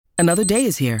Another day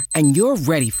is here, and you're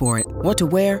ready for it. What to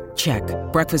wear? Check.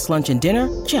 Breakfast, lunch, and dinner?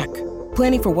 Check.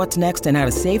 Planning for what's next and how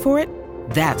to save for it?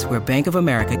 That's where Bank of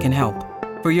America can help.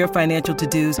 For your financial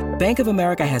to-dos, Bank of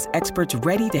America has experts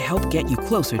ready to help get you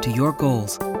closer to your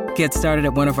goals. Get started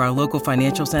at one of our local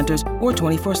financial centers or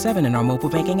 24/7 in our mobile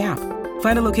banking app.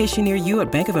 Find a location near you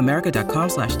at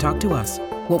bankofamerica.com/talktous.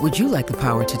 What would you like the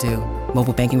power to do?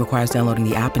 Mobile banking requires downloading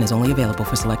the app and is only available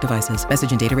for select devices.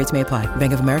 Message and data rates may apply.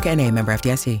 Bank of America N.A., member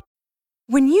FDIC.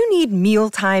 When you need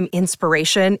mealtime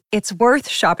inspiration, it's worth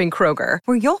shopping Kroger,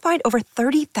 where you'll find over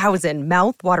 30,000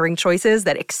 mouth-watering choices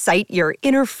that excite your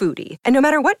inner foodie. And no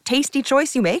matter what tasty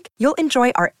choice you make, you'll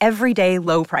enjoy our everyday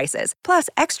low prices, plus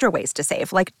extra ways to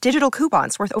save, like digital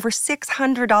coupons worth over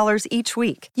 $600 each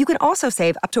week. You can also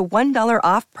save up to $1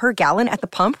 off per gallon at the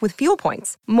pump with fuel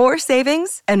points. More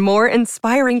savings and more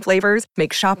inspiring flavors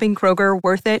make shopping Kroger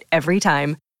worth it every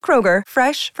time. Kroger,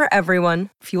 fresh for everyone.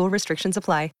 Fuel restrictions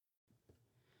apply.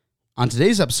 On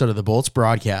today's episode of the Bolts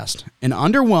broadcast, an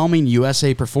underwhelming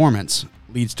USA performance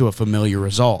leads to a familiar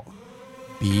result.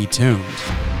 Be tuned.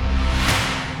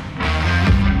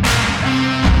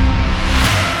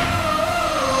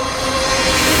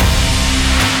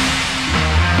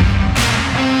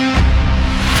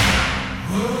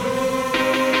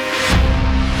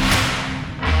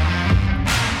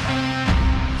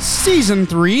 Season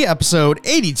 3, episode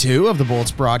 82 of the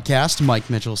Bolts broadcast. Mike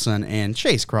Mitchelson and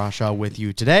Chase Crawshaw with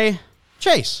you today.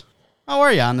 Chase, how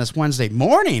are you on this Wednesday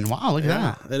morning? Wow, look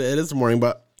at that. It is the morning,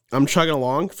 but I'm chugging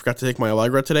along. Forgot to take my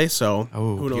Allegra today, so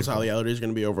who knows beautiful. how the allergy is going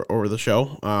to be over the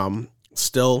show.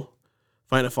 Still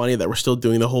find it funny that we're still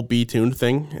doing the whole B-tuned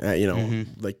thing,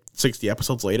 like 60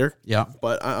 episodes later. Yeah.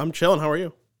 But I'm chilling. How are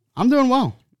you? I'm doing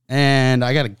well. And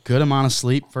I got a good amount of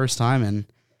sleep first time in,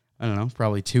 I don't know,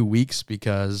 probably 2 weeks,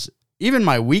 because even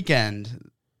my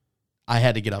weekend, I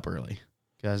had to get up early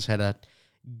because I had to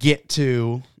get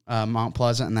to Mount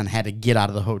Pleasant and then had to get out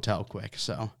of the hotel quick.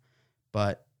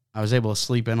 But I was able to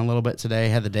sleep in a little bit today,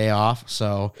 had the day off.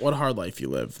 So what a hard life you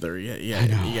live there.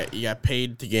 You got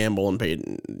paid to gamble and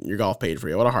paid your golf paid for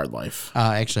you. What a hard life.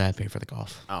 Actually, I paid for the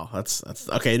golf. Oh, that's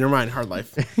okay. Never mind. Hard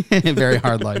life. Very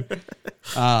hard life.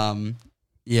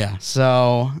 Yeah.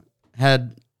 So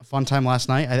had a fun time last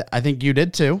night. I think you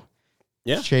did too.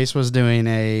 Yeah. Chase was doing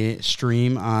a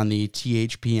stream on the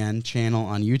THPN channel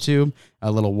on YouTube,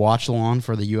 a little watch along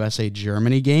for the USA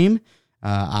Germany game.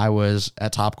 I was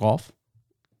at Topgolf,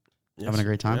 having a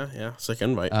great time. Yeah. Sick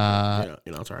invite. It's all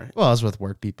right. Well, I was with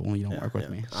work people. You don't work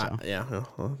with me. So.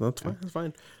 That's fine. That's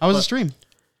fine. How was the stream?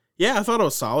 Yeah, I thought it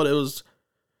was solid. It was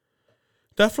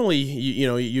definitely,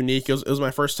 unique. It was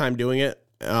my first time doing it.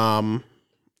 We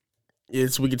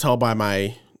could tell by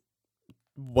my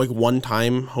one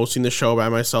time hosting the show by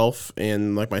myself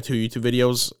and like my 2 YouTube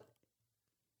videos.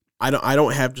 I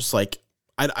don't have just like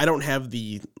I don't have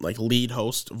the like lead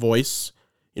host voice.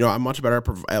 I'm much better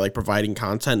at like providing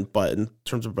content, but in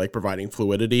terms of like providing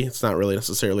fluidity, it's not really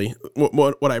necessarily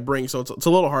what I bring. So it's a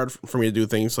little hard for me to do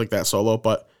things like that solo.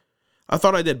 But I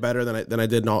thought I did better than I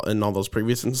did in all those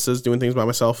previous instances doing things by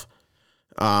myself.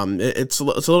 It's a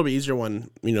little bit easier when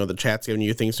the chat's giving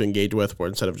you things to engage with, where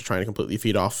instead of just trying to completely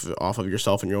feed off of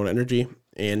yourself and your own energy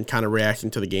and kind of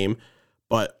reacting to the game.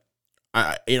 But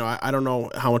I don't know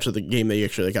how much of the game that you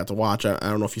actually got to watch. I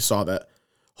don't know if you saw that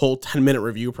whole 10-minute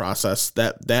review process.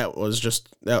 That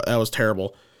was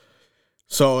terrible.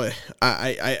 So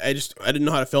I didn't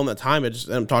know how to film that time.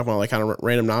 I'm talking about like kind of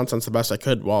random nonsense the best I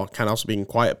could while kind of also being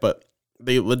quiet. But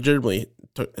they legitimately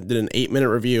did an 8-minute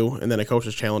review and then a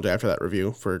coach's challenge after that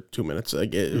review for 2 minutes.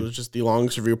 Like it was just the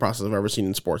longest review process I've ever seen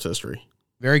in sports history.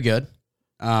 Very good.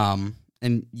 And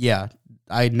yeah,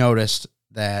 I noticed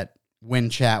that when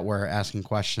chat were asking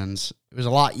questions, it was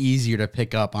a lot easier to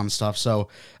pick up on stuff. So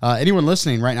anyone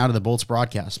listening right now to the Bolts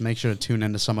broadcast, make sure to tune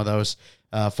into some of those.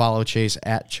 Follow Chase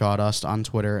at Chawdust on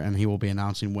Twitter, and he will be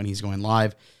announcing when he's going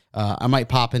live. I might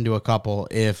pop into a couple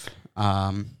if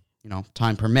time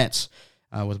permits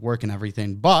with work and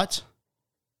everything. But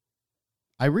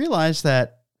I realized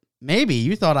that maybe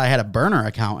you thought I had a burner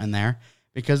account in there,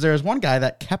 because there was one guy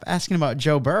that kept asking about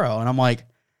Joe Burrow, and I'm like,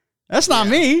 that's not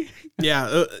me.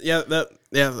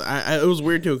 It was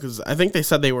weird too, because I think they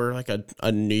said they were like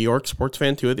a New York sports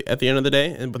fan too at the end of the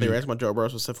day, but they were asking about Joe Burrow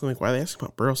specifically. Like, why are they asking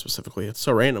about Burrow specifically? It's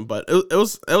so random, but it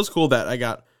was cool that I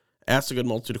got asked a good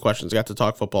multitude of questions. I got to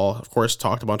talk football, of course,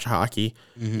 talked a bunch of hockey,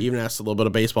 even asked a little bit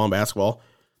of baseball and basketball.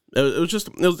 It was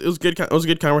good. It was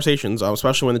good conversations,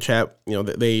 especially when the chat.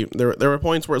 There were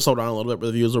points where it slowed down a little bit, where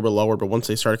the views were a little bit lower, but once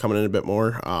they started coming in a bit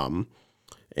more,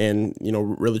 and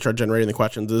really start generating the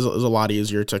questions, it was a lot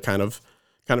easier to kind of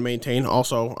kind of maintain.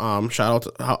 Also, shout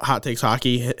out to Hot Takes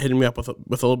Hockey hitting me up with a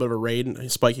little bit of a raid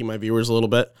and spiking my viewers a little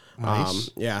bit. Nice.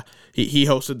 Yeah, he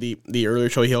hosted the earlier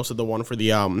show. He hosted the one for the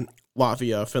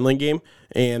Latvia Finland game,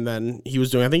 and then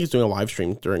he's doing a live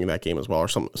stream during that game as well, or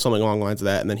something along the lines of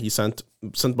that. And then he sent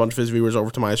a bunch of his viewers over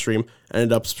to my stream,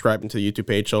 ended up subscribing to the YouTube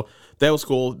page. So that was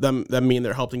cool. Them mean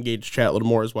they're helped engage chat a little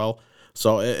more as well.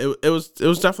 So it was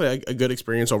definitely a good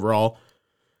experience overall.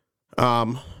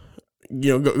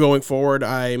 Going forward,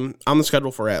 I'm on the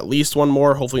schedule for at least one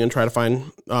more. Hopefully, and try to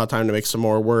find time to make some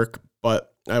more work.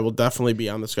 But I will definitely be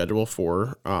on the schedule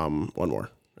for one more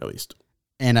at least.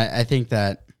 And I think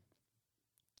that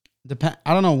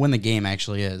I don't know when the game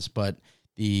actually is, but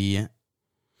the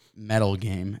medal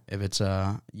game, if it's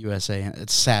USA,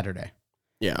 it's Saturday.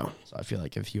 Yeah. So I feel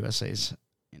like if USA's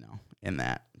in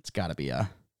that, it's got to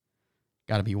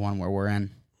be one where we're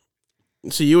in.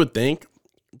 So you would think,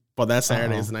 but that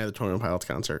Saturday is the night of the 21 Pilots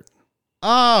concert.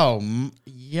 Oh,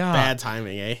 yeah. Bad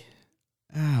timing, eh?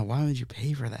 Why would you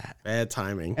pay for that? Bad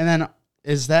timing. And then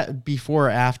is that before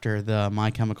or after the My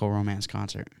Chemical Romance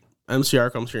concert?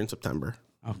 MCR comes here in September.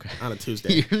 Okay. On a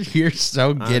Tuesday. You're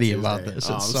so giddy about this.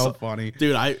 It's so funny.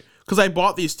 Dude, because I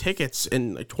bought these tickets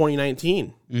in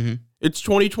 2019. Mm-hmm. It's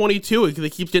 2022. They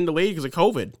keep getting delayed because of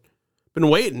COVID. Been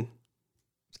waiting.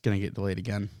 It's going to get delayed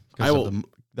again. I will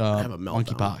have a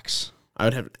monkeypox.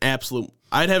 I'd have an absolute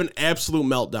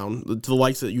meltdown to the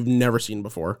likes that you've never seen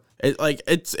before.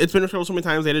 It's been shown so many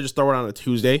times they had to just throw it on a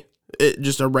Tuesday.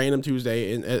 Just a random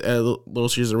Tuesday at Little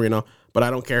Caesars Arena. But I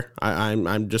don't care.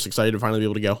 I'm just excited to finally be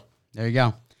able to go. There you go.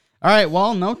 All right.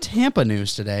 Well, no Tampa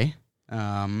news today.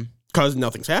 Because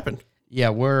nothing's happened. Yeah,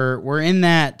 we're in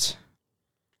that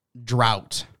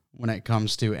drought when it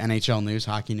comes to NHL news,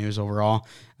 hockey news overall.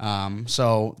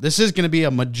 So this is going to be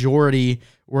a majority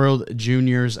World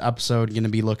Juniors episode, going to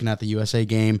be looking at the USA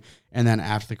game, and then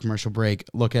after the commercial break,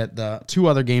 look at the two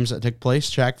other games that took place,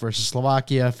 Czech versus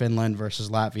Slovakia, Finland versus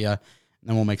Latvia, and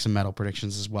then we'll make some medal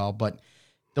predictions as well. But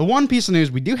the one piece of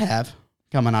news we do have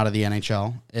coming out of the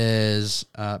NHL is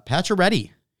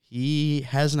Pacioretty. He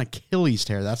has an Achilles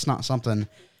tear. That's not something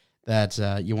that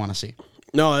you want to see.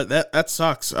 No, that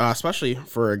sucks, especially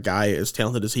for a guy as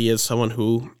talented as he is, someone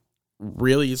who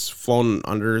really has flown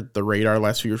under the radar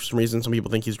last few years for some reason. Some people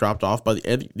think he's dropped off, but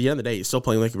at the end of the day, he's still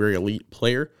playing like a very elite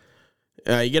player.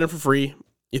 You get him for free.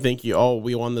 You think,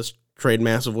 we won this trade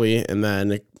massively, and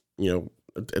then,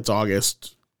 it's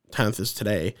August 10th is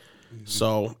today. Mm-hmm.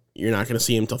 So you're not going to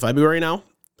see him until February now.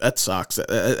 That sucks.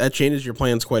 That changes your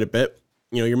plans quite a bit.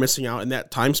 You're missing out in that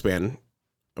time span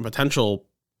a potential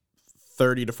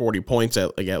 30 to 40 points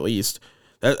at least.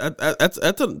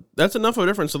 That's enough of a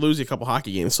difference to lose a couple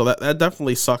hockey games. So that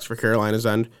definitely sucks for Carolina's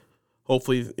end.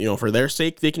 Hopefully, for their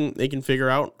sake, they can figure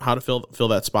out how to fill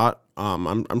that spot.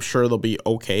 I'm sure they'll be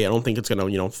okay. I don't think it's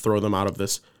gonna throw them out of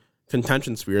this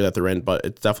contention sphere that they're in, but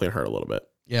it's definitely hurt a little bit.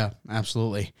 Yeah,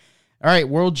 absolutely. All right,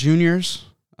 World Juniors.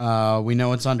 We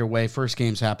know it's underway. First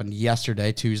games happened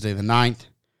yesterday, Tuesday the 9th.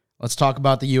 Let's talk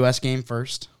about the U.S. game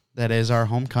first. That is our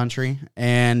home country.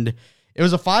 And it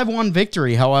was a 5-1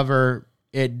 victory. However,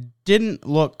 it didn't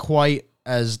look quite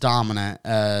as dominant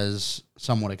as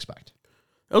some would expect.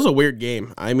 It was a weird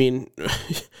game. I mean,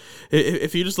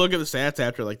 if you just look at the stats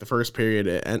after the first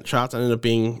period, shots ended up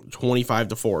being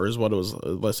 25-4 is what it was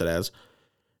listed as.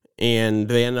 And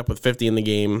they ended up with 50 in the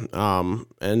game,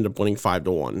 ended up winning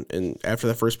 5-1. And after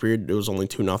the first period, it was only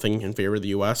 2-0 in favor of the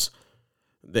U.S.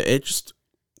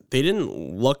 They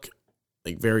didn't look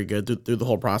very good through the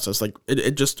whole process.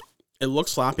 It looked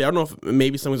sloppy. I don't know if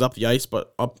maybe something's up the ice,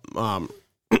 but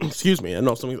excuse me. I don't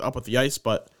know if something's up with the ice,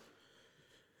 but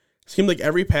it seemed like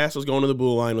every pass was going to the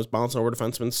blue line, was bouncing over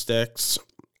defensemen's sticks.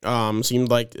 Seemed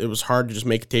like it was hard to just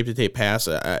make a tape-to-tape pass.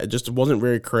 It wasn't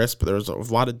very crisp. There was a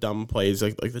lot of dumb plays,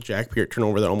 like the Jack Peart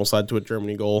turnover that almost led to a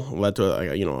Germany goal, led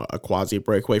to a quasi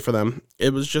breakaway for them.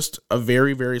 It was just a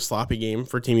very, very sloppy game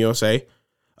for Team USA.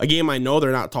 A game I know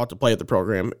they're not taught to play at the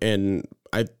program, and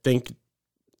I think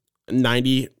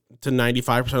 90 to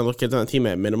 95% of the kids on the team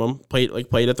at minimum played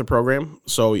at the program,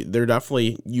 so they're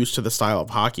definitely used to the style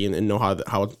of hockey and know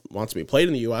how it wants to be played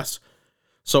in the U.S.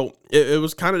 So it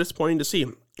was kind of disappointing to see.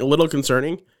 A little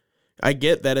concerning. I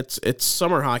get that it's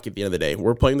summer hockey at the end of the day.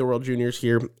 We're playing the World Juniors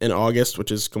here in August, which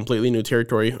is completely new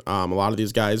territory. A lot of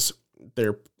these guys,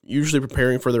 they're usually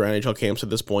preparing for their NHL camps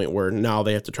at this point, where now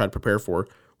they have to try to prepare for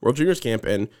World Juniors camp.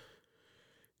 And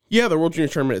yeah, the World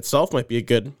Juniors tournament itself might be a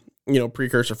good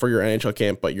precursor for your NHL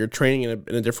camp, but you're training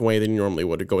in a different way than you normally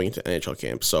would going into NHL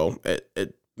camp. So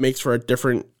it makes for a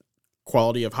different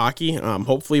quality of hockey.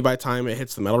 Hopefully by the time it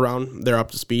hits the medal round, they're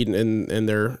up to speed and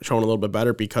they're showing a little bit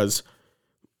better, because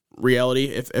reality,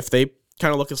 if they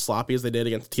kind of look as sloppy as they did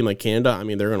against a team like Canada, I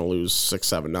mean, they're going to lose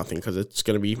 6-7-0 because it's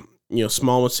going to be,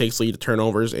 small mistakes lead to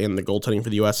turnovers, and the goaltending for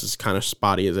the U.S. is kind of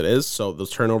spotty as it is. So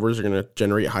those turnovers are going to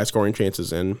generate high scoring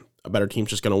chances, and a better team's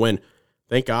just going to win.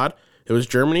 Thank God it was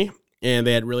Germany, and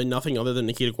they had really nothing other than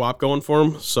Nikita Kwap going for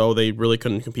them, so they really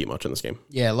couldn't compete much in this game.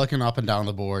 Yeah, looking up and down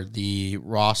the board, the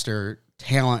roster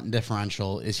talent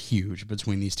differential is huge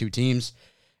between these two teams.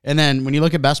 And then when you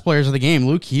look at best players of the game,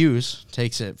 Luke Hughes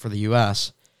takes it for the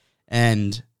U.S.,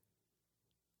 and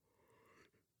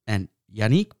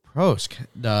Yannick Prosk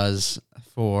does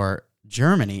for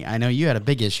Germany. I know you had a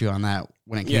big issue on that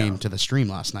when it came to the stream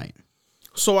last night.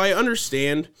 So I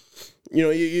understand,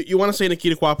 you want to say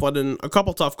Nikita Kwap let in a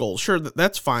couple tough goals. Sure,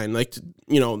 that's fine. Like,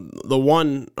 the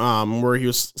one where he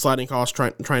was sliding across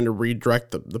trying to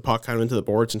redirect the puck kind of into the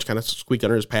boards and kind of squeak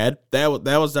under his pad. That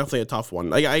was definitely a tough one.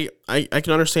 Like I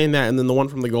can understand that. And then the one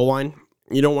from the goal line,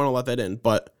 you don't want to let that in.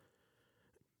 But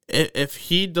if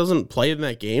he doesn't play in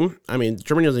that game, I mean,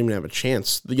 Germany doesn't even have a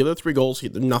chance. The other 3 goals,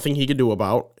 nothing he could do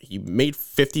about. He made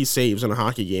 50 saves in a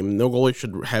hockey game. No goalie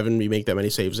should have him make that many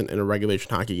saves in a regulation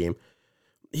hockey game.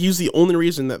 He's the only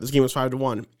reason that this game was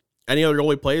 5-1. Any other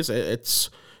goalie plays, it's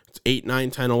 8,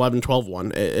 9, 10, 11,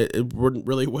 12-1. It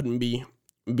wouldn't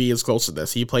be as close to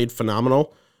this. He played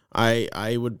phenomenal.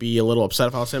 I would be a little upset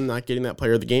if I was him not getting that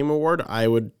Player of the Game award. I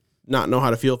would not know how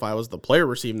to feel if I was the player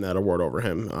receiving that award over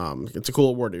him. It's a cool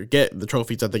award to get. The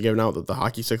trophies that they're giving out, that the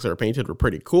hockey sticks that are painted, were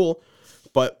pretty cool.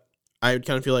 But I would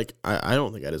kind of feel like I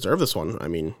don't think I deserve this one. I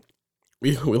mean,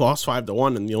 we lost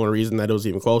 5-1, and the only reason that it was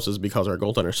even close is because our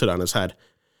goaltender stood on his head.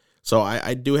 So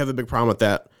I do have a big problem with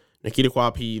that. Nikita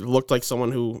Kwap, he looked like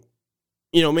someone who,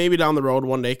 maybe down the road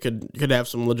one day could have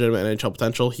some legitimate NHL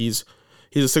potential. He's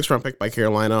a 6th-round pick by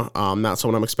Carolina. Not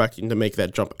someone I'm expecting to make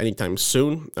that jump anytime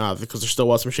soon because there still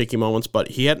was some shaky moments. But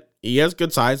he has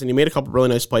good size, and he made a couple really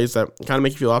nice plays that kind of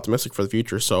make you feel optimistic for the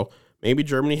future. So maybe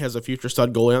Germany has a future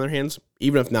stud goalie on their hands,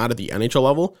 even if not at the NHL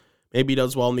level. Maybe he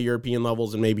does well in the European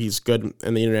levels, and maybe he's good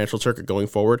in the international circuit going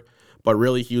forward. But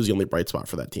really, he was the only bright spot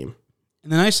for that team.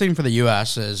 And the nice thing for the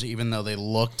U.S. is, even though they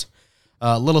looked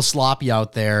a little sloppy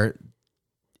out there,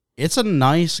 it's a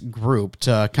nice group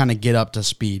to kind of get up to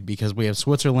speed because we have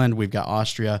Switzerland, we've got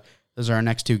Austria. Those are our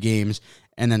next 2 games.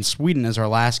 And then Sweden is our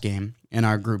last game in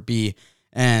our Group B.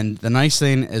 And the nice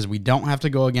thing is we don't have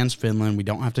to go against Finland. We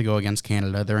don't have to go against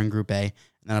Canada. They're in Group A. And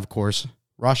then, of course,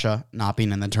 Russia not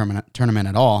being in the tournament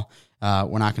at all.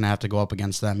 We're not going to have to go up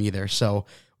against them either. So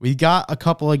we got a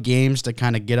couple of games to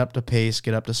kind of get up to pace,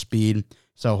 get up to speed.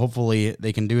 So hopefully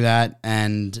they can do that.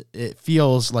 And it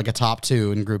feels like a top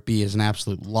 2 in Group B is an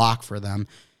absolute lock for them.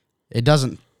 It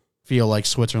doesn't feel like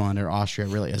Switzerland or Austria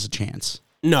really has a chance.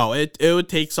 No, it would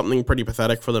take something pretty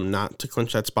pathetic for them not to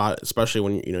clinch that spot, especially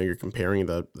when you're comparing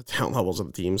the talent levels of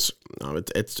the teams.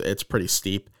 It's pretty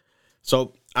steep.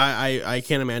 So I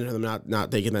can't imagine them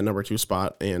not taking that number 2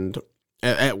 spot, and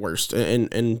at worst,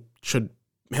 and should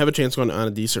have a chance going on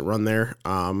a decent run there.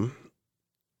 And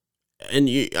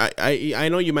I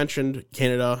know you mentioned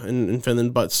Canada and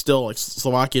Finland, but still, like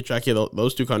Slovakia, Czechia,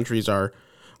 those 2 countries are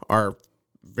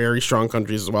very strong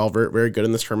countries as well. Very, very good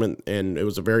in this tournament, and it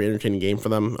was a very entertaining game for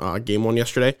them. Game 1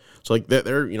 yesterday, so like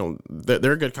they're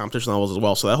good competition levels as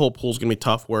well. So that whole pool is gonna be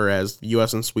tough. Whereas the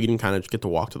U.S. and Sweden kind of get to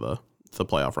walk to the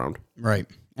playoff round. Right,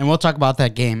 and we'll talk about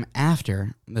that game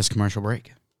after this commercial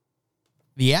break.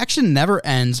 The action never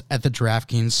ends at the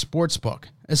DraftKings Sportsbook,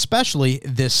 especially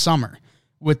this summer.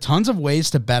 With tons of ways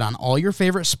to bet on all your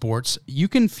favorite sports, you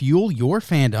can fuel your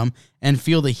fandom and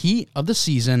feel the heat of the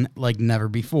season like never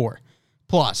before.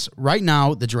 Plus, right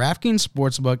now, the DraftKings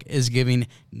Sportsbook is giving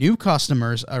new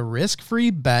customers a risk-free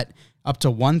bet up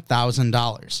to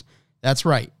 $1,000. That's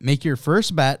right. Make your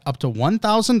first bet up to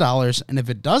 $1,000, and if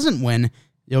it doesn't win,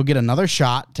 you'll get another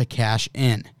shot to cash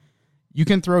in. You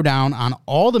can throw down on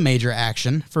all the major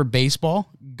action for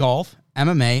baseball, golf,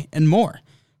 MMA, and more.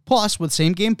 Plus, with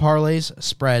same-game parlays,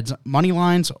 spreads, money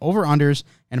lines, over-unders,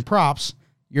 and props,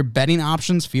 your betting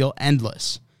options feel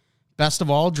endless. Best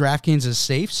of all, DraftKings is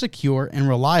safe, secure, and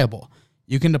reliable.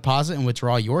 You can deposit and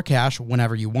withdraw your cash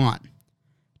whenever you want.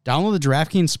 Download the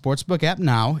DraftKings Sportsbook app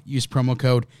now. Use promo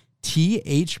code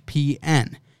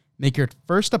THPN. Make your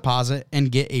first deposit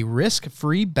and get a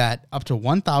risk-free bet up to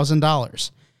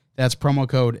 $1,000. That's promo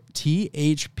code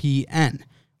THPN.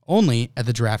 Only at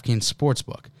the DraftKings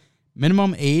Sportsbook.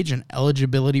 Minimum age and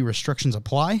eligibility restrictions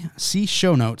apply. See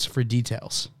show notes for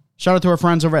details. Shout out to our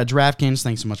friends over at DraftKings.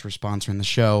 Thanks so much for sponsoring the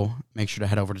show. Make sure to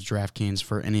head over to DraftKings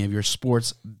for any of your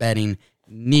sports betting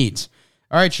needs.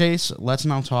 All right, Chase, let's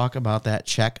now talk about that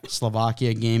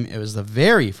Czech-Slovakia game. It was the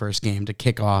very first game to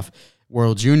kick off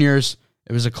World Juniors.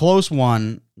 It was a close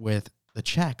one with the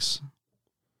Czechs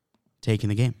taking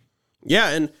the game. Yeah,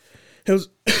 and it was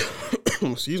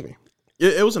excuse me.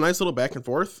 It was a nice little back and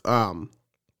forth.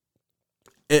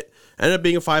 It ended up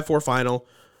being a 5-4 final.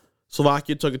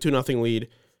 Slovakia took a 2-0 lead.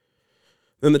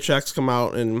 Then the Czechs come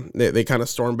out and they kind of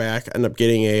storm back, end up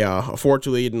getting a 4-2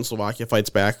 lead, and Slovakia fights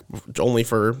back, only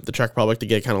for the Czech Republic to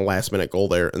get kind of last-minute goal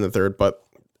there in the third. But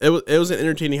it was an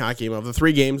entertaining hockey game. Of the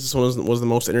 3 games, this one was the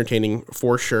most entertaining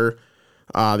for sure.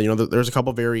 There's a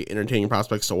couple very entertaining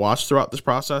prospects to watch throughout this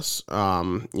process.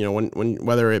 When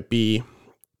whether it be,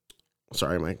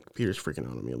 sorry, my computer's freaking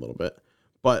out on me a little bit,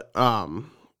 but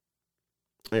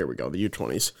here we go, the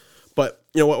U20s. But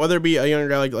whether it be a younger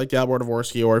guy like Dalibor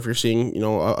Dvorsky, or if you're seeing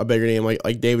a bigger name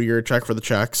like David Jiricek for the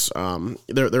Czechs,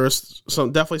 there was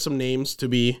definitely some names to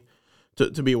be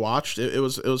watched. It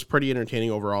was pretty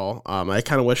entertaining overall. I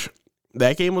kind of wish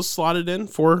that game was slotted in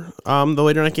for the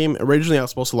later night game. Originally, I was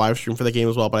supposed to live stream for the game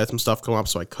as well, but I had some stuff come up,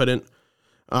 so I couldn't.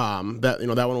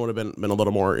 That one would have been a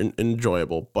little more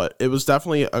enjoyable, but it was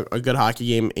definitely a good hockey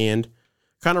game, and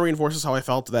kind of reinforces how I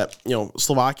felt that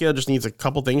Slovakia just needs a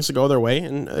couple things to go their way,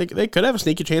 and they could have a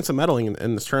sneaky chance of medaling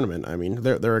in this tournament. I mean,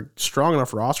 they're a strong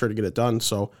enough roster to get it done,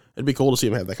 so it'd be cool to see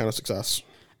them have that kind of success.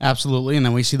 Absolutely, and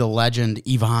then we see the legend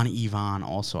Ivan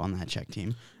also on that Czech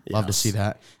team. Love to see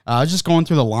that. I was just going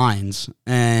through the lines,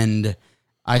 and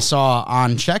I saw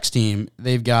on Czech's team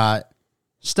they've got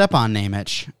Stepan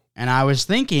Nemec, and I was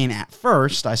thinking at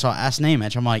first I saw S.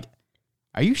 Nemec. I'm like,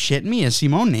 are you shitting me? Is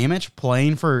Simon Nemec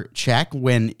playing for Czech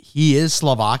when he is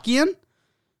Slovakian?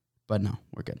 But no,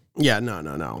 we're good. Yeah, no.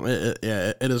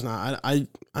 It is not. I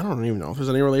don't even know if there's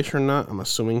any relation or not. I'm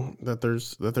assuming that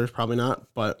there's probably not,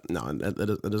 but no,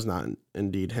 it is not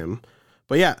indeed him.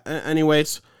 But yeah,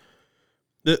 anyways,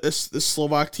 this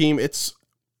Slovak team, it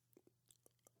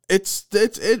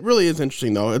really is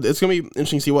interesting though. It's gonna be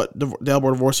interesting to see what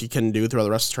Dalibor Dvorsky can do throughout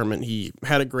the rest of the tournament. He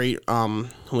had a great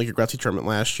Liga Gretzky tournament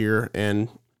last year and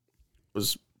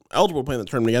was eligible to play in the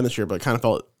tournament again this year, but kind of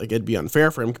felt like it'd be unfair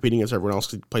for him competing against everyone else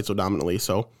because he played so dominantly.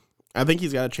 So I think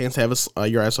he's got a chance to have a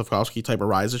Juraj Slafkovsky type of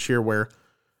rise this year, where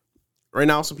right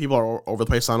now some people are over the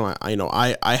place on him.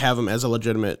 I have him as a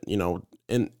legitimate,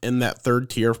 in that third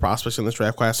tier of prospects in this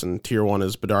draft class, and tier 1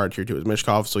 is Bedard, tier 2 is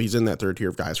Mishkov, so he's in that third tier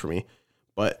of guys for me.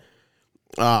 But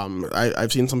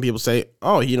I've seen some people say,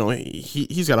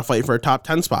 he's got to fight for a top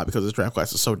 10 spot because his draft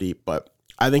class is so deep, but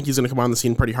I think he's going to come on the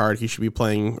scene pretty hard. He should be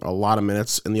playing a lot of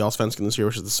minutes in the Allsvenskan this year,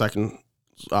 which is the second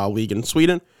league in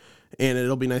Sweden, and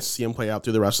it'll be nice to see him play out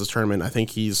through the rest of this tournament. I think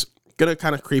he's going to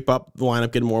kind of creep up the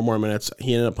lineup, getting more and more minutes.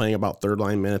 He ended up playing about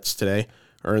third-line minutes today,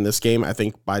 or in this game. I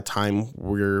think by the time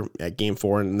we're at Game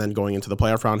 4 and then going into the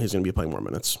playoff round, he's going to be playing more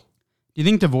minutes. Do you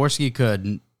think Dvorsky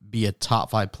could be a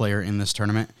top 5 player in this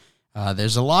tournament?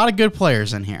 There's a lot of good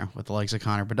players in here with the likes of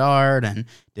Connor Bedard and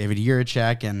David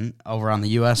Jiricek, and over on the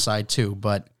U.S. side too.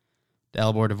 But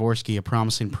Dalibor Dvorsky, a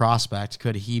promising prospect,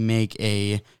 could he make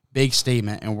a big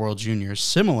statement in World Juniors,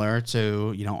 similar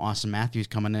to Austin Matthews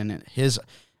coming in at his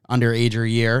underager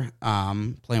year,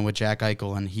 playing with Jack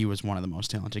Eichel, and he was one of the most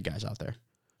talented guys out there.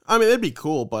 I mean, it'd be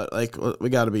cool, but we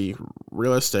got to be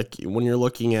realistic. When you're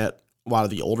looking at a lot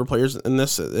of the older players in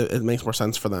this, it makes more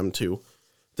sense for them to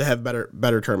have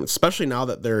better tournaments, especially now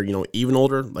that they're even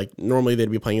older. Like normally they'd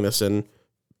be playing this in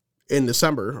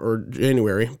December or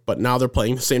January, but now they're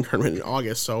playing the same tournament in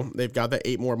August, so they've got that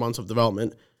 8 more months of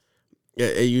development.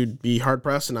 You'd be hard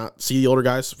pressed to not see the older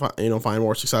guys find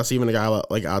more success. Even a guy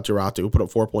like Aatu Räty, who put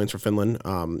up 4 points for Finland.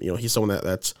 He's someone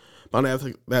that's bound to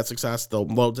have that success. They'll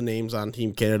load the names on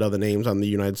Team Canada, the names on the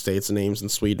United States, the names in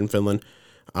Sweden, Finland.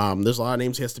 There's a lot of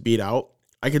names he has to beat out.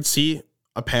 I could see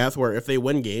a path where if they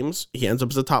win games, he ends up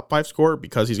as a top 5 scorer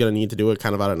because he's going to need to do it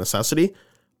kind of out of necessity.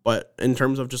 But in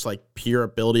terms of just like pure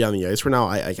ability on the ice right now,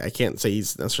 I can't say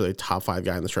he's necessarily a top 5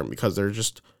 guy in this tournament because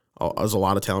there's a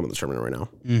lot of talent in this tournament right now.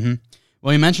 Mm-hmm.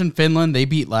 Well, you mentioned Finland. They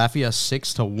beat Latvia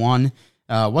 6-1.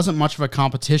 Wasn't much of a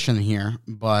competition here,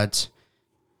 but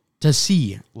to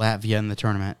see Latvia in the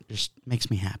tournament just makes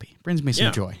me happy. Brings me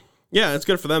some joy. Yeah, it's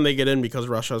good for them. They get in because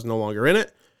Russia is no longer in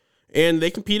it. And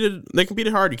they competed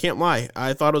hard. You can't lie.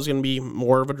 I thought it was going to be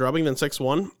more of a drubbing than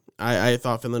 6-1. I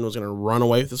thought Finland was going to run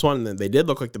away with this one, and they did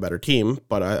look like the better team,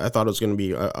 but I thought it was going to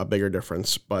be a bigger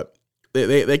difference. But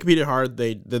they competed hard.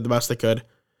 They did the best they could.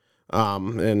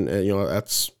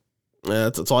 That's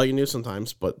all you can do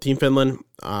sometimes. But Team Finland,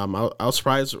 I was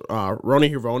surprised.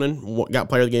 Roni Hirvonen got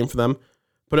player of the game for them.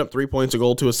 Put up 3 points, a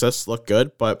goal, 2 assists, looked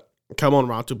good. But Kemo and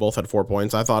Räty both had 4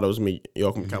 points. I thought it was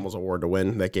Joakim Kemo's award to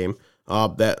win that game.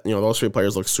 Those 3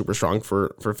 players looked super strong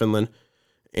for Finland.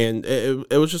 And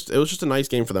it was just a nice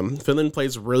game for them. Finland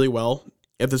plays really well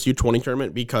at this U20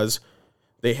 tournament because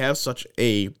they have such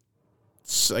a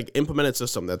like implemented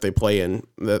system that they play in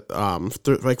that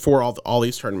like for all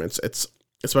these tournaments. It's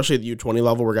especially at the U20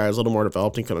 level where guys are a little more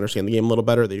developed and can understand the game a little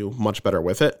better. They do much better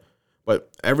with it. But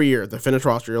every year, the Finnish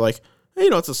roster, you're like, hey,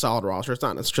 it's a solid roster. It's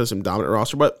not necessarily some dominant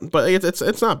roster, but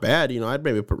it's not bad. I'd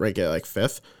maybe rank it like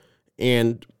 5th,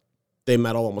 and they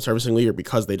medal almost every single year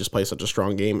because they just play such a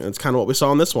strong game, and it's kind of what we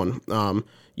saw in this one. Kemel,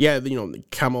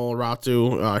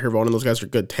 Ratu, Hirvonen, those guys are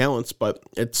good talents, but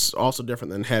it's also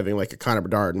different than having like a Connor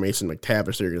Bedard and Mason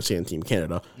McTavish that you're going to see in Team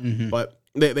Canada. Mm-hmm. But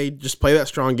they just play that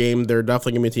strong game. They're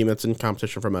definitely going to be a team that's in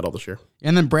competition for medal this year.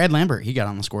 And then Brad Lambert, he got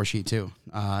on the score sheet too.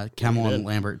 Kemel and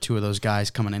Lambert, 2 of those guys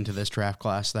coming into this draft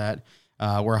class that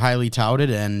were highly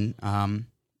touted, and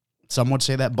some would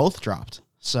say that both dropped.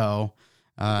 So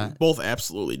both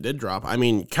absolutely did drop. I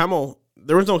mean, Kemel,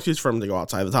 there was no excuse for him to go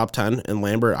outside the top 10, and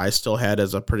Lambert I still had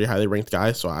as a pretty highly ranked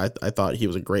guy, so I thought he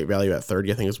was a great value at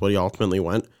 30, I think is what he ultimately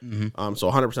went. Mm-hmm.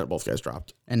 So 100% both guys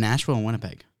dropped. And Nashville and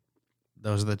Winnipeg.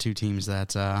 Those are the 2 teams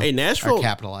that Nashville, are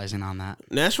capitalizing on that.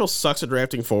 Nashville sucks at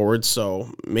drafting forwards,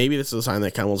 so maybe this is a sign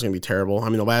that Kemel's going to be terrible. I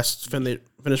mean, the last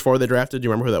Finnish forward they drafted, do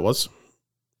you remember who that was?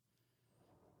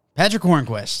 Patrick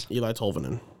Hornquist. Eli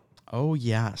Tolvanen. Oh,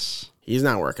 yes. He's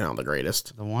not working out the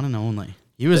greatest. The one and only.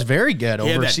 He was very good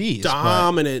overseas.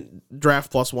 Dominant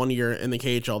draft plus 1 year in the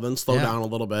KHL, then slowed down a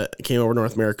little bit, came over to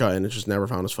North America, and it just never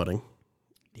found his footing.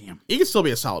 Damn. He could still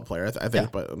be a solid player, I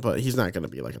think, but he's not going to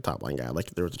be like a top line guy.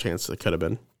 Like there was a chance that could have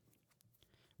been.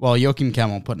 Well, Joakim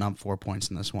Kemel putting up 4 points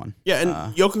in this one. Yeah,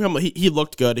 and Joakim Kemel, he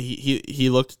looked good. He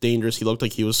looked dangerous. He looked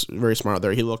like he was very smart out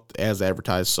there. He looked as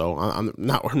advertised. So I'm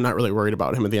not really worried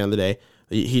about him at the end of the day.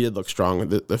 He did look strong.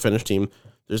 The Finnish team,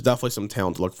 there's definitely some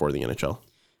talent to look for in the NHL.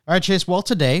 All right, Chase. Well,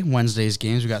 today, Wednesday's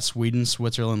games, we got Sweden,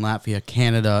 Switzerland, Latvia,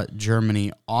 Canada,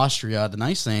 Germany, Austria. The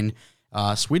nice thing,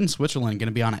 Sweden, Switzerland going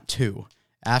to be on at 2.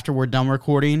 After we're done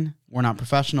recording, we're not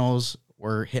professionals.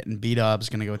 We're hitting B-dubs,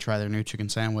 going to go try their new chicken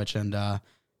sandwich, and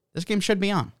this game should be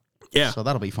on. Yeah. So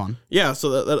that'll be fun. Yeah,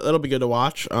 so that'll be good to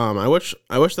watch. I wish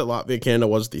that Latvia, Canada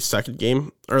was the second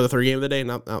game, or the third game of the day,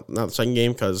 not the second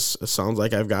game, because it sounds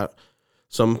like I've got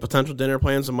some potential dinner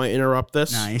plans that might interrupt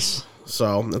this. Nice.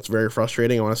 So that's very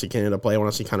frustrating. I want to see Canada play. I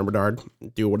want to see Connor Bedard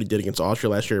do what he did against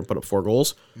Austria last year and put up 4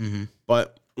 goals. Mm-hmm.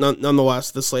 But nonetheless,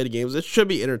 this slate of games, it should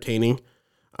be entertaining.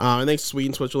 I think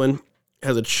Sweden, Switzerland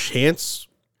has a chance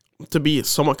to be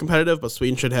somewhat competitive, but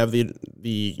Sweden should have the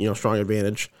strong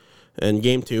advantage. And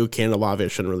game 2, Canada, Latvia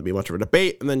shouldn't really be much of a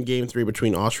debate. And then game 3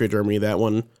 between Austria, Germany, that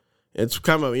one, it's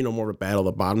kind of more of a battle of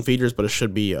the bottom feeders, but it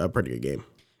should be a pretty good game.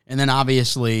 And then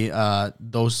obviously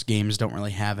those games don't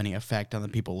really have any effect on the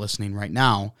people listening right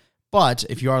now. But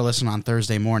if you are listening on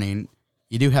Thursday morning,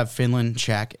 you do have Finland,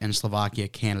 Czech, and Slovakia,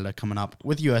 Canada coming up,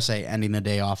 with USA ending the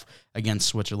day off against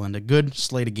Switzerland. A good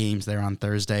slate of games there on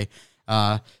Thursday.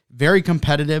 Very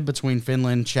competitive between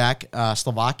Finland, Czech,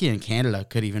 Slovakia, and Canada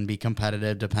could even be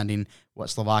competitive depending what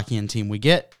Slovakian team we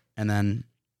get. And then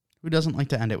who doesn't like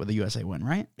to end it with a USA win,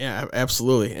 right? Yeah,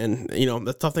 absolutely. And,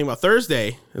 the tough thing about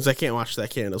Thursday is I can't watch that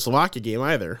Canada-Slovakia game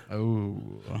either. Oh.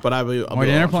 But I'll More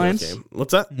dinner plans? Game.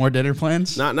 What's that? More dinner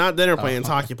plans? Not dinner plans,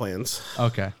 hockey plans.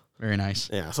 Okay. Very nice.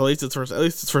 Yeah, so at least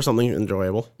it's for something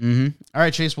enjoyable. Mm-hmm. All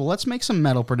right, Chase. Well, let's make some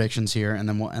medal predictions here, and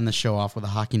then we'll end the show off with a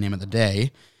hockey name of the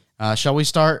day. Shall we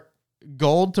start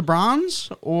gold to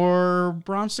bronze or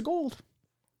bronze to gold?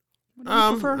 What do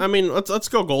you prefer? I mean, let's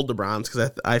go gold to bronze,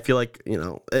 because I feel like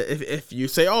if you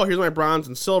say, oh, here's my bronze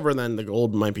and silver, then the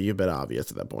gold might be a bit obvious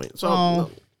at that point.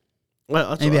 So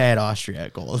maybe I had Austria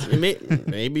at gold.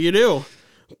 Maybe you do.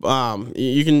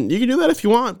 You can do that if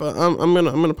you want, but I'm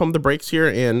gonna pump the brakes here,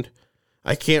 and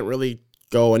I can't really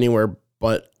go anywhere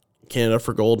but Canada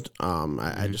for gold.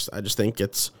 I just think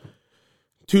it's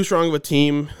too strong of a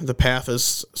team. The path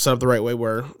is set up the right way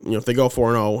where if they go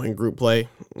 4-0 in group play,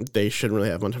 they shouldn't really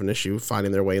have much of an issue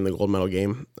finding their way in the gold medal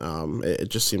game. It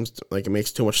just seems like it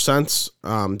makes too much sense.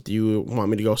 Do you want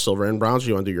me to go silver and bronze, or do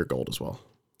you want to do your gold as well?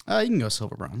 You can go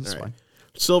silver, bronze. That's fine.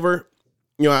 Silver,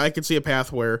 I could see a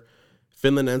path where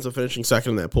Finland ends up finishing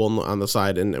second in that pool on the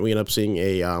side, and we end up seeing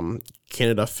a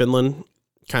Canada-Finland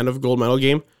kind of gold medal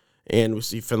game, and we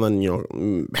see Finland,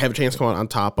 have a chance to come out on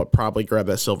top, but probably grab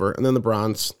that silver. And then the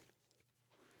bronze,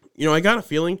 I got a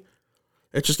feeling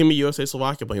it's just going to be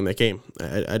USA-Slovakia playing that game.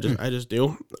 I just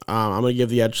do. I'm going to give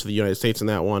the edge to the United States in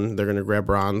that one. They're going to grab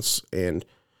bronze, and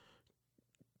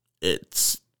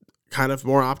it's kind of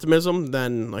more optimism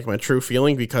than like my true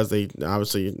feeling, because they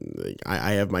obviously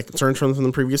I have my concerns from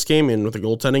the previous game and with the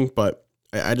goaltending, but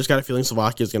I just got a feeling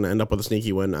Slovakia is going to end up with a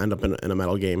sneaky win, end up in a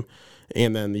medal game,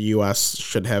 and then the U.S.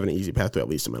 should have an easy path to at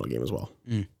least a medal game as well.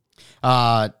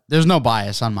 There's no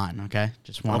bias on mine. Okay,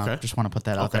 just want to put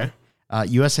that out there.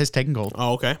 USA's taking gold.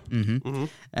 Oh, okay.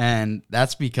 And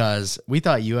that's because we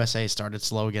thought USA started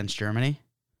slow against Germany.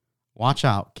 Watch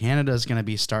out. Canada's going to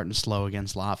be starting slow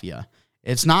against Latvia.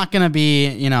 It's not going to be,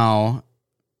 it's not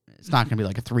going to be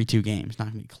like a 3-2 game. It's not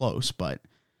going to be close, but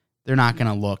they're not going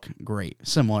to look great.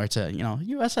 Similar to,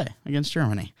 USA against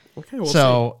Germany. Okay, we'll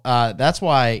see. That's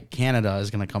why Canada is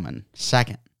going to come in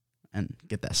second and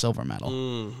get that silver medal.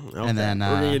 Okay. And then we're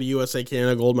going to get a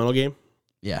USA-Canada gold medal game?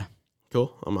 Yeah.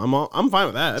 Cool. I'm fine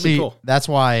with that. That'd be cool. That's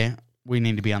why we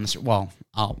need to be on the stream. Well,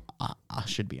 I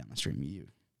should be on the stream. You're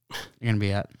going to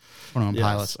be at 21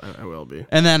 Pilots. I will be.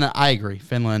 And then I agree.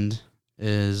 Finland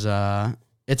is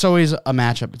it's always a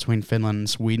matchup between Finland and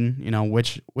Sweden.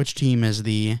 Which team is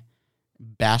the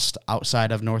best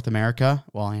outside of North America?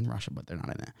 Well, and Russia, but they're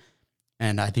not in it.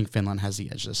 And I think Finland has the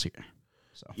edge this year.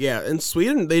 So. Yeah, and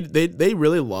Sweden, they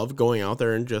really love going out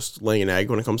there and just laying an egg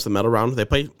when it comes to the medal round.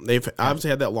 They've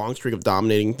obviously had that long streak of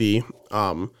dominating the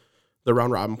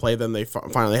round robin play. Then they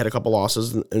finally had a couple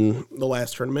losses in the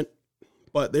last tournament,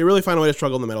 but they really find a way to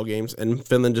struggle in the medal games. And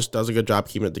Finland just does a good job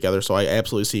keeping it together. So I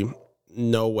absolutely see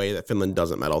no way that Finland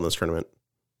doesn't medal in this tournament.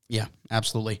 Yeah,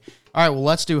 absolutely. All right, well,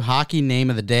 let's do hockey name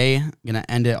of the day. I'm gonna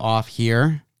end it off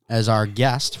here. As our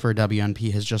guest for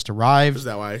WNP has just arrived. Is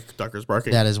that why Tucker's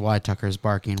barking? That is why Tucker's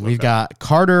barking. Okay. We've got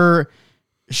Carter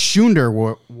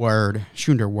Schunderword.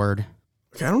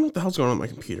 Okay, I don't know what the hell's going on with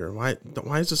my computer. Why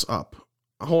is this up?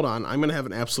 Hold on, I'm gonna have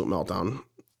an absolute meltdown.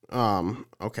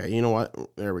 Okay, you know what?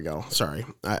 There we go. Sorry,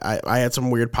 I had some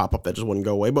weird pop up that just wouldn't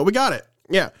go away, but we got it.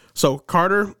 Yeah. So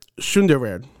Carter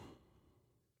Schunderword.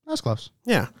 That's close.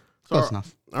 Yeah, close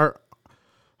enough.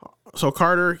 So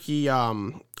Carter, he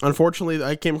unfortunately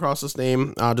I came across this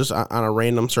name just on a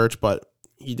random search, but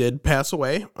he did pass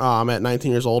away at 19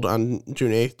 years old on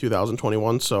June 8th,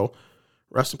 2021. So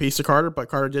rest in peace to Carter. But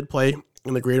Carter did play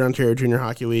in the Greater Ontario Junior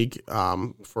Hockey League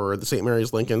for the St.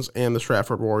 Mary's Lincolns and the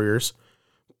Stratford Warriors.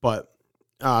 But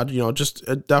just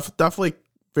definitely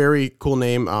very cool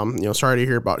name. Sorry to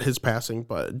hear about his passing,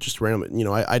 but just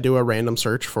random. I do a random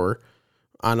search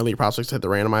on Elite Prospects, hit the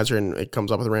randomizer, and it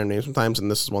comes up with a random name sometimes, and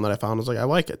this is one that I found. I was like, I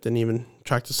like it. Didn't even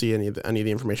check to see any of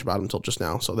the information about him until just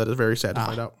now, so that is very sad to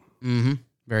find out. Mm-hmm.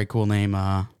 Very cool name.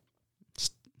 Let's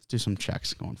do some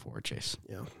checks going forward, Chase.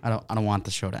 Yeah. I don't want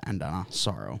the show to end on a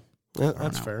sorrow. Yeah,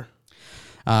 that's fair.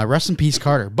 Rest in peace,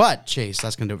 Carter. But, Chase,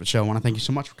 that's going to do it for the show. I want to thank you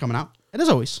so much for coming out. And as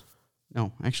always,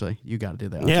 no, actually, you got to do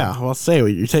that. Yeah, well,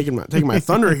 you're taking my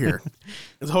thunder here.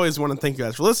 As always, want to thank you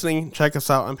guys for listening. Check us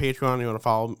out on Patreon. You want to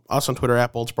follow us on Twitter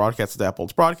at Bolts Broadcast, at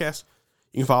Bolts Broadcast.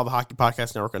 You can follow the Hockey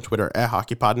Podcast Network on Twitter at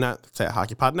HockeyPodNet. That's at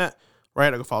HockeyPodNet.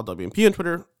 Right, I can follow WMP on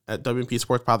Twitter at WMP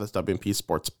Sports Pod. That's WMP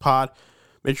Sports Pod.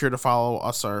 Make sure to follow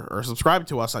us or subscribe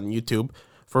to us on YouTube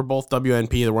for both WNP,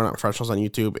 the We're Not Professionals on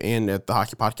YouTube, and at the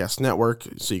Hockey Podcast Network,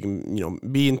 so you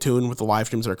can be in tune with the live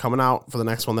streams that are coming out. For the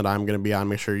next one that I'm going to be on,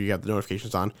 make sure you have the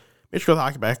notifications on. Make sure the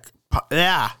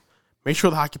Make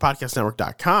sure the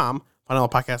HockeyPodcastNetwork.com. Find all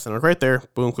the podcast network right there.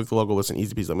 Boom, click the logo, listen,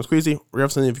 easy peasy, lemon squeezy. We're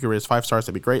if you could raise 5 stars,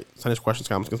 that'd be great. Send us questions,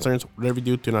 comments, concerns, whatever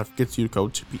you do not forget to use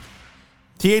code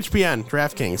THPN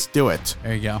DraftKings. Do it.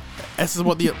 There you go. This is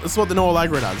what the Noah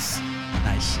Allegra does.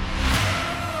 Nice.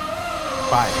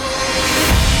 Bye.